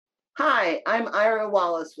Hi, I'm Ira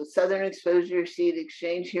Wallace with Southern Exposure Seed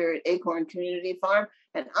Exchange here at Acorn Community Farm,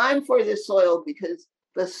 and I'm for the soil because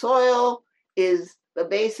the soil is the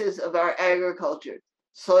basis of our agriculture.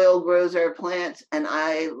 Soil grows our plants, and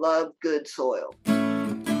I love good soil.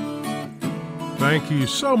 Thank you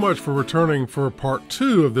so much for returning for part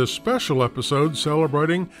 2 of this special episode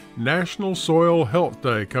celebrating National Soil Health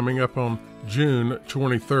Day coming up on June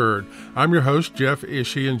 23rd. I'm your host, Jeff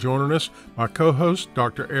Ishii, and joining us, my co-host,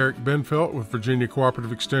 Dr. Eric Benfelt with Virginia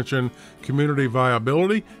Cooperative Extension Community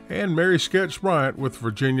Viability, and Mary Sketch Bryant with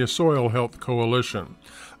Virginia Soil Health Coalition.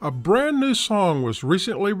 A brand new song was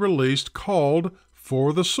recently released called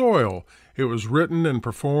For the Soil. It was written and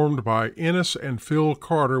performed by Ennis and Phil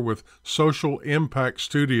Carter with Social Impact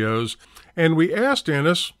Studios. And we asked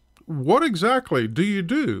Ennis, what exactly do you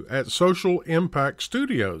do at Social Impact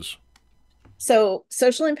Studios? So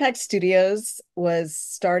Social Impact Studios was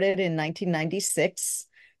started in 1996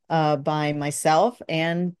 by myself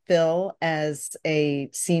and Phil as a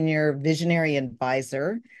senior visionary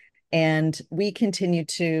advisor. And we continue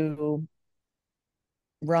to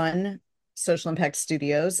run Social Impact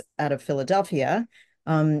Studios out of Philadelphia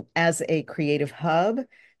as a creative hub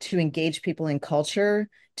to engage people in culture,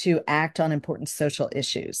 to act on important social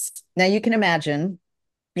issues. Now, you can imagine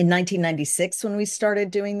in 1996, when we started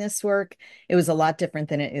doing this work, it was a lot different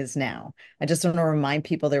than it is now. I just want to remind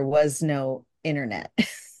people there was no internet.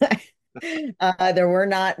 There were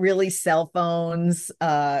not really cell phones.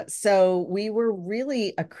 So we were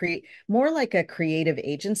really more like a creative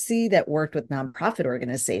agency that worked with nonprofit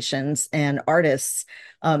organizations and artists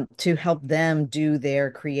to help them do their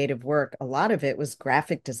creative work. A lot of it was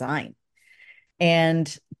graphic design.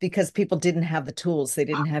 And because people didn't have the tools, they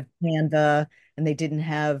didn't have Canva and they didn't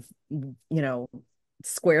have,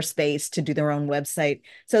 Squarespace to do their own website.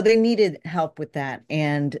 So they needed help with that.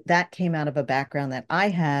 And that came out of a background that I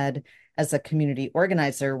had as a community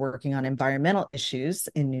organizer working on environmental issues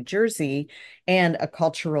in New Jersey, and a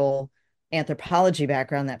cultural anthropology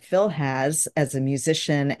background that Phil has as a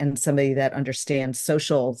musician and somebody that understands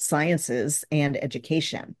social sciences and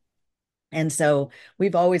education. And so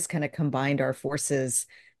we've always kind of combined our forces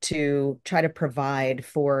to try to provide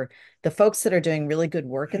for the folks that are doing really good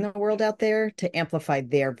work in the world out there to amplify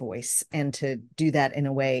their voice and to do that in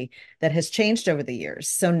a way that has changed over the years.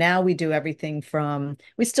 So now we do everything from,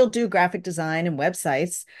 we still do graphic design and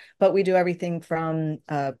websites, but we do everything from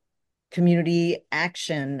community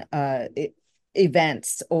action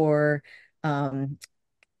events or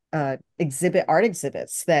art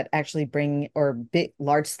exhibits that actually bring, or big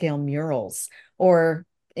large scale murals, or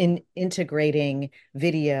in integrating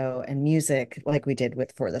video and music like we did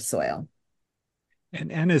with For the Soil. And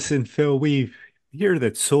Ennis and Phil, we hear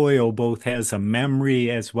that soil both has a memory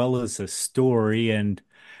as well as a story, and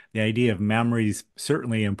the idea of memory is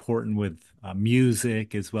certainly important with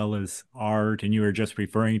music as well as art. And you were just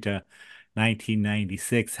referring to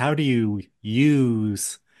 1996. How do you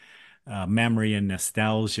use memory and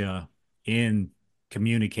nostalgia in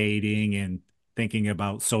communicating and thinking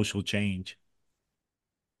about social change?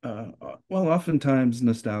 Well, oftentimes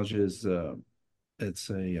nostalgia is it's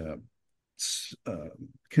a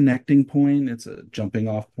connecting point. It's a jumping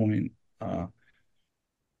off point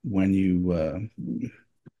when you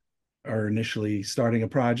are initially starting a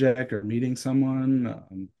project or meeting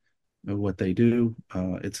someone, what they do.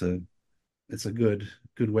 It's a good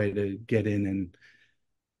way to get in and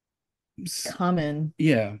Common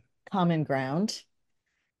yeah. common ground.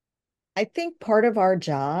 I think part of our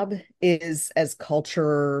job is, as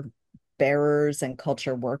culture bearers and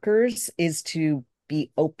culture workers, is to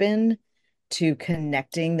be open to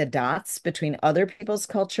connecting the dots between other people's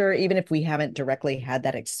culture, even if we haven't directly had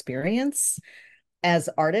that experience. As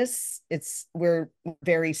artists, we're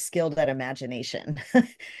very skilled at imagination.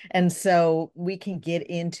 And so we can get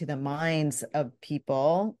into the minds of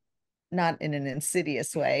people, not in an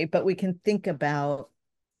insidious way, but we can think about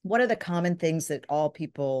what are the common things that all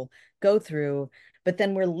people go through, but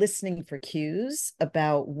then we're listening for cues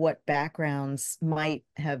about what backgrounds might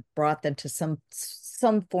have brought them to some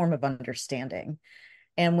form of understanding.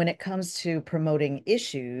 And when it comes to promoting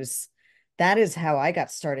issues, that is how I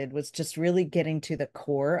got started, was just really getting to the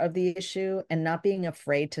core of the issue and not being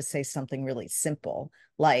afraid to say something really simple,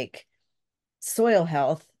 like soil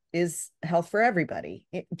health is health for everybody.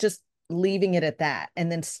 Just leaving it at that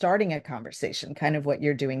and then starting a conversation, kind of what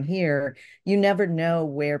you're doing here. You never know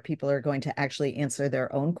where people are going to actually answer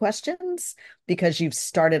their own questions because you've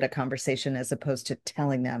started a conversation as opposed to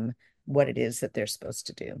telling them what it is that they're supposed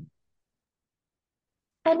to do.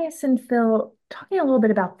 Ennis and Phil, talking a little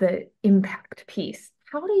bit about the impact piece,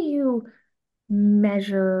 how do you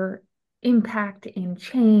measure impact and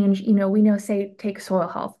change, we know, say, take soil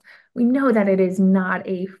health. We know that it is not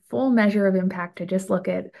a full measure of impact to just look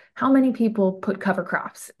at how many people put cover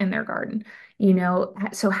crops in their garden.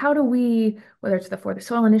 So how do we, whether it's the For the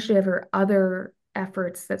Soil Initiative or other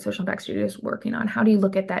efforts that Social Impact Studio is working on, how do you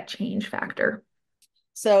look at that change factor?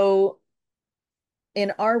 So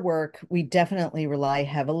in our work, we definitely rely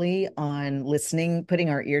heavily on listening, putting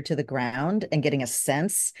our ear to the ground and getting a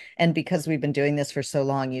sense. And because we've been doing this for so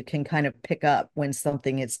long, you can kind of pick up when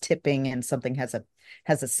something is tipping and something has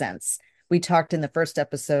a sense. We talked in the first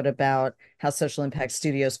episode about how Social Impact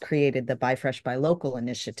Studios created the Buy Fresh, Buy Local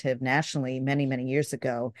initiative nationally many, many years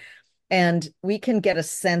ago. And we can get a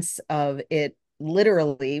sense of it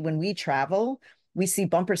literally when we travel. We see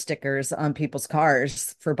bumper stickers on people's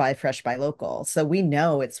cars for Buy Fresh, Buy Local. So we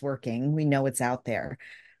know it's working. We know it's out there.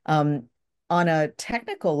 Um, on a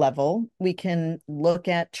technical level, we can look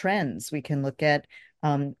at trends. We can look at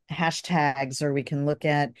hashtags, or we can look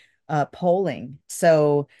at polling.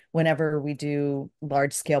 So whenever we do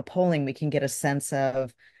large scale polling, we can get a sense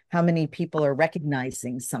of how many people are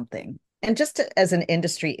recognizing something. And as an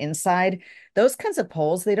industry inside, those kinds of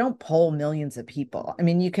polls, they don't poll millions of people. I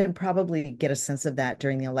mean, you can probably get a sense of that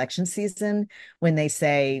during the election season when they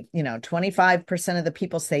say, 25% of the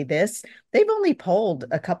people say this. They've only polled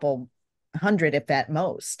a couple hundred, if at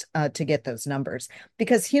most, to get those numbers,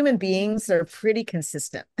 because human beings are pretty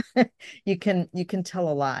consistent. You can tell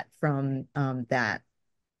a lot from that.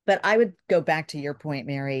 But I would go back to your point,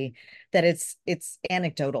 Mary, that it's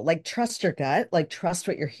anecdotal. Like, trust your gut, like trust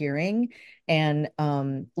what you're hearing, and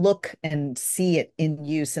look and see it in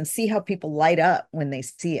use and see how people light up when they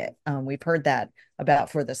see it. We've heard that about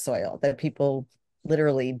For the Soil, that people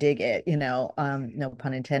literally dig it, no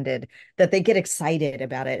pun intended, that they get excited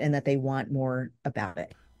about it and that they want more about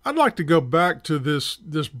it. I'd like to go back to this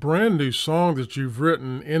brand new song that you've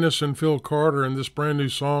written, Ennis and Phil Carter, and this brand new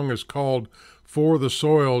song is called For the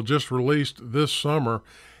Soil, just released this summer.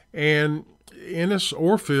 And Ennis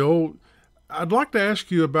or Phil, I'd like to ask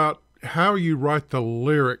you about how you write the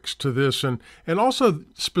lyrics to this, and also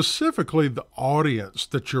specifically the audience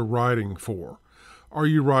that you're writing for. Are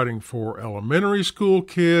you writing for elementary school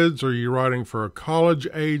kids? Are you writing for a college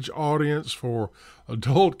age audience, for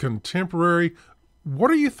adult contemporary? What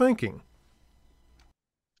are you thinking?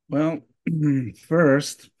 Well,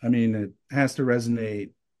 first, I mean, it has to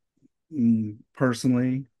resonate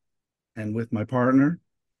personally and with my partner.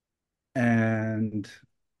 And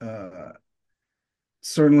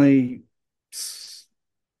certainly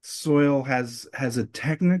soil has a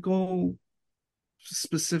technical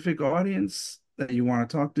specific audience that you want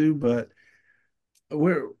to talk to, but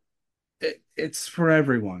it's for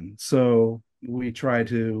everyone. So we try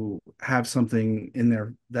to have something in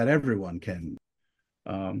there that everyone can.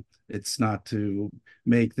 It's not to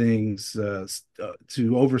make things to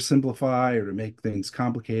oversimplify or to make things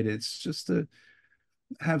complicated. It's just to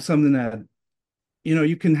have something that,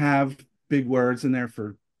 you can have big words in there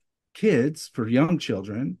for kids, for young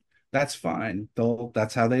children. That's fine.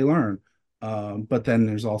 That's how they learn. But then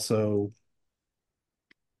there's also,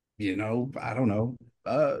 I don't know,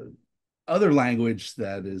 other language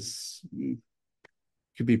that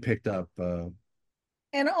could be picked up.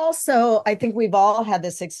 And also, I think we've all had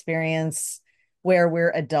this experience where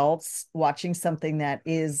we're adults watching something that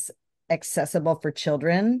is accessible for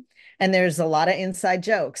children. And there's a lot of inside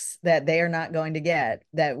jokes that they are not going to get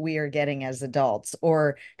that we are getting as adults,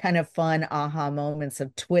 or kind of fun aha moments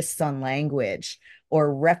of twists on language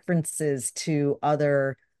or references to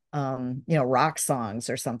other rock songs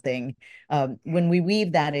or something. When we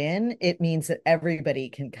weave that in, it means that everybody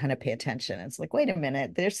can kind of pay attention. It's like, wait a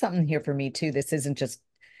minute, there's something here for me too. This isn't just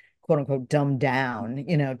quote unquote dumbed down,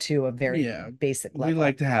 to a very basic level. We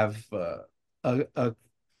like to have a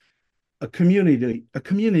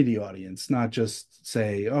community audience, not just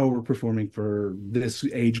say, oh, we're performing for this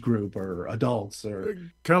age group or adults, or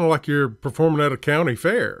kind of like you're performing at a county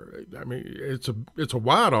fair. I mean, it's a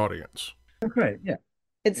wide audience. Okay, yeah.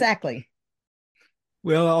 Exactly.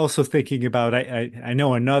 Well, also thinking about, I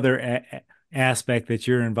know another aspect that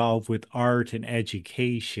you're involved with, art and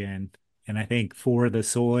education, and I think For the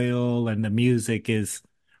Soil and the music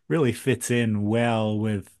really fits in well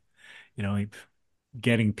with,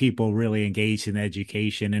 getting people really engaged in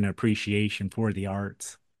education and appreciation for the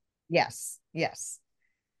arts. Yes, yes.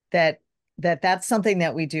 That's something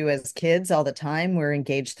that we do as kids all the time. We're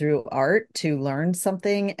engaged through art to learn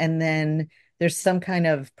something, and then there's some kind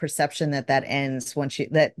of perception that ends once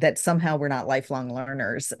that somehow we're not lifelong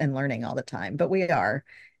learners and learning all the time, but we are.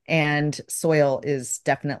 And soil is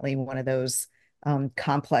definitely one of those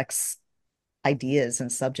complex ideas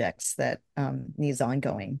and subjects that needs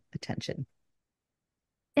ongoing attention.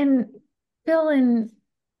 And Phil and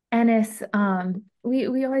Ennis,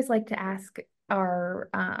 we always like to ask our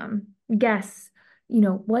guests,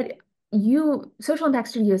 what Social Impact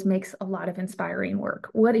Studios makes a lot of inspiring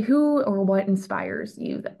work. Who or what inspires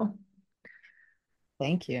you, though?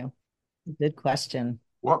 Thank you. Good question.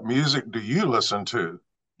 What music do you listen to?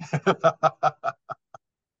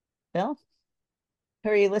 Phil, who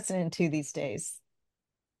are you listening to these days?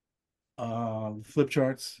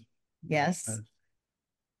 FlipCharts. Yes.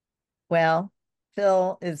 Well,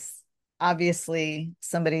 Phil is obviously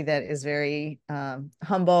somebody that is very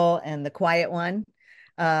humble and the quiet one.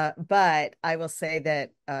 But I will say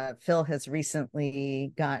that Phil has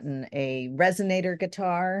recently gotten a resonator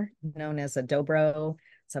guitar known as a dobro.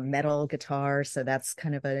 It's a metal guitar. So that's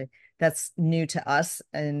that's new to us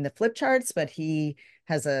in the FlipCharts, but he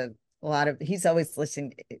has he's always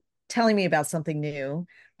listening, telling me about something new.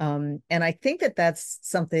 And I think that that's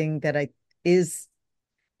something that is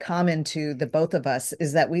common to the both of us,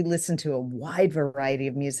 is that we listen to a wide variety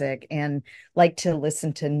of music and like to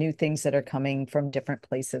listen to new things that are coming from different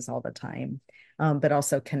places all the time, but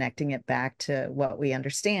also connecting it back to what we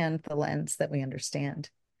understand, the lens that we understand.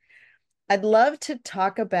 I'd love to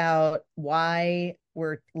talk about why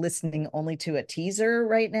we're listening only to a teaser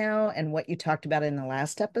right now and what you talked about in the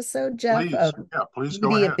last episode, Jeff. Please go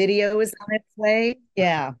Maybe a ahead. video is on its way.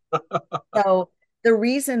 Yeah. So the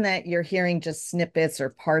reason that you're hearing just snippets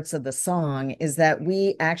or parts of the song is that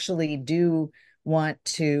we actually do want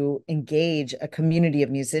to engage a community of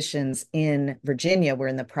musicians in Virginia. We're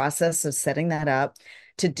in the process of setting that up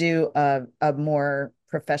to do a more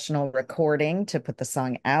professional recording to put the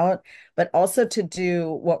song out, but also to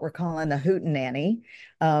do what we're calling the Hoot and Annie.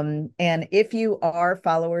 And if you are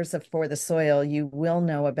followers of For the Soil, you will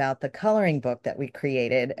know about the coloring book that we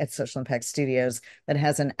created at Social Impact Studios that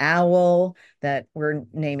has an owl that we're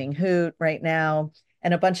naming Hoot right now,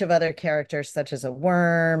 and a bunch of other characters such as a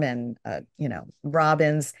worm and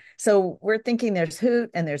robins. So we're thinking there's Hoot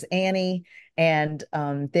and there's Annie, and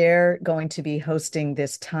they're going to be hosting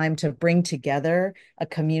this time to bring together a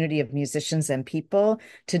community of musicians and people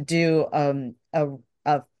to do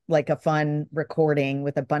a fun recording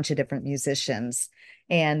with a bunch of different musicians.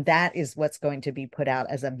 And that is what's going to be put out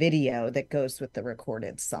as a video that goes with the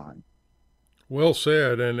recorded song. Well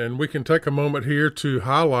said. And we can take a moment here to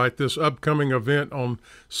highlight this upcoming event on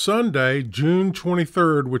Sunday, June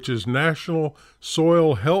 23rd, which is National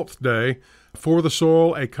Soil Health Day. For the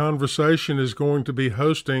Soil, a Conversation is going to be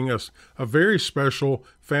hosting a very special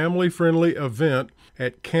family-friendly event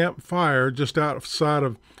at Camp Fire just outside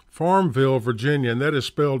of Farmville, Virginia, and that is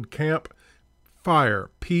spelled Camp Fire,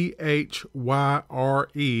 Phyre.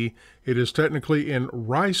 It is technically in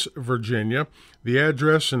Rice, Virginia. The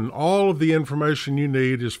address and all of the information you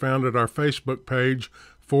need is found at our Facebook page,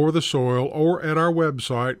 For the Soil, or at our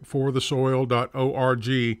website,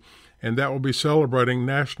 forthesoil.org, and that will be celebrating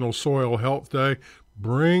National Soil Health Day.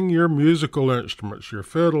 Bring your musical instruments, your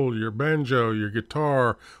fiddle, your banjo, your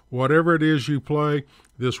guitar, whatever it is you play.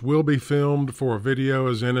 This will be filmed for a video,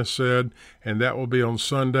 as Ennis said, and that will be on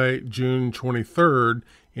Sunday, June 23rd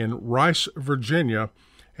in Rice, Virginia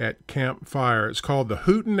at Camp Fire. It's called the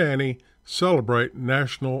Hoot and Annie Celebrate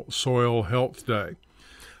National Soil Health Day.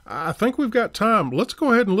 I think we've got time. Let's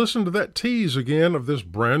go ahead and listen to that tease again of this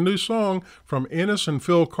brand new song from Ennis and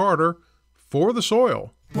Phil Carter, For the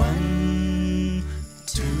Soil. 1,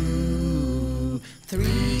 2,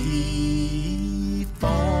 3,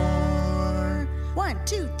 4. 1,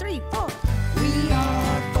 2, 3, 4. We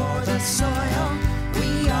are for the soil.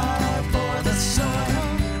 We are for the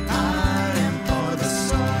soil. I am for the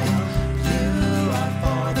soil. You are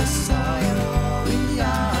for the soil. We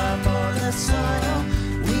are for the soil.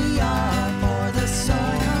 We are for the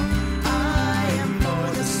soil. I am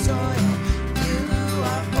for the soil. You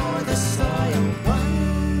are for the soil.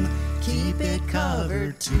 1, keep it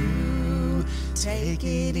covered. 2, take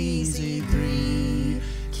it easy. 3,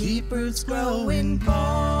 keep roots growing.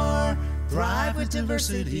 4, thrive with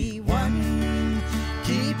diversity. 1,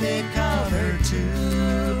 keep it covered.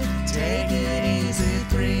 2, take it easy.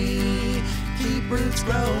 3, keep roots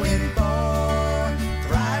growing. 4,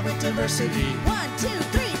 thrive with diversity. 1, 2,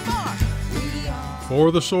 3, 4. We are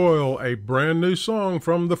For the Soil, a brand new song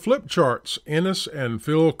from the FlipCharts, Ennis and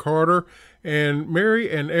Phil Carter. And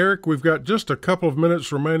Mary and Eric, we've got just a couple of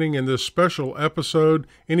minutes remaining in this special episode.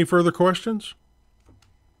 Any further questions?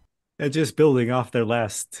 Just building off their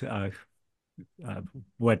last,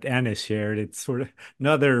 what Ennis shared, it's sort of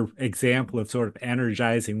another example of sort of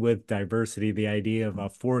energizing with diversity, the idea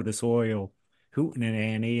of For the Soil, Hoot and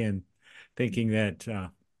Annie, and thinking that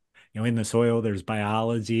in the soil, there's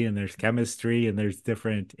biology and there's chemistry and there's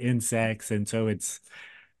different insects. And so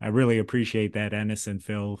I really appreciate that, Ennis and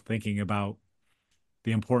Phil, thinking about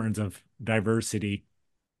the importance of diversity.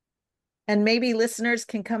 And maybe listeners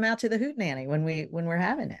can come out to the Hoot and Annie when we're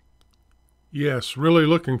having it. Yes, really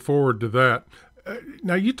looking forward to that.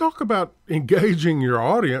 Now, you talk about engaging your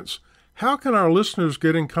audience. How can our listeners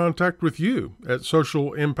get in contact with you at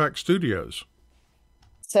Social Impact Studios?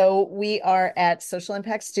 So we are at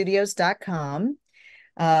socialimpactstudios.com.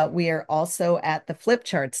 We are also at the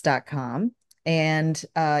flipcharts.com. And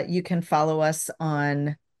you can follow us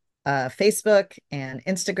on Facebook and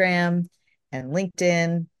Instagram and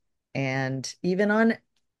LinkedIn and even on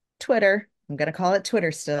Twitter. I'm going to call it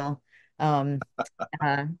Twitter still. But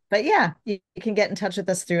yeah, you can get in touch with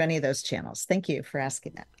us through any of those channels. Thank you for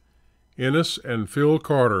asking that. Ennis and Phil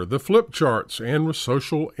Carter, the FlipCharts and with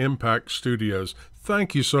Social Impact Studios.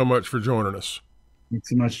 Thank you so much for joining us. Thanks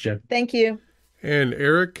so much, Jeff. Thank you. And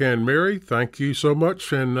Eric and Mary, thank you so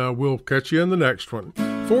much, and we'll catch you in the next one.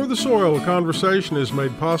 For the Soil, a conversation is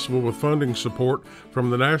made possible with funding support from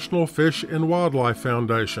the National Fish and Wildlife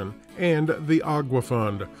Foundation and the Agua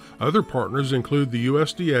Fund. Other partners include the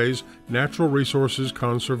USDA's Natural Resources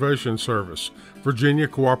Conservation Service, Virginia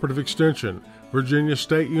Cooperative Extension, Virginia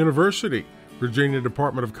State University, Virginia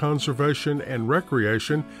Department of Conservation and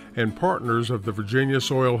Recreation, and partners of the Virginia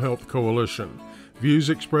Soil Health Coalition. Views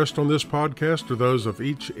expressed on this podcast are those of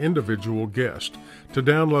each individual guest. To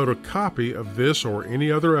download a copy of this or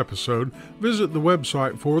any other episode, visit the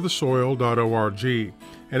website forthesoil.org.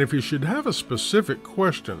 And if you should have a specific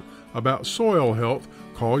question about soil health,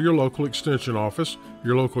 call your local extension office,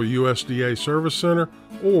 your local USDA service center,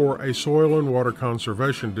 or a Soil and Water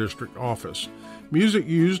Conservation District office. Music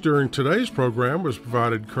used during today's program was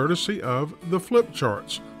provided courtesy of the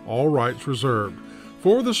FlipCharts, all rights reserved.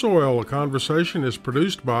 For the Soil, a conversation is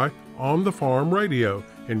produced by On the Farm Radio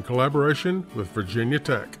in collaboration with Virginia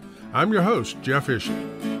Tech. I'm your host, Jeff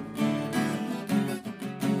Ishii.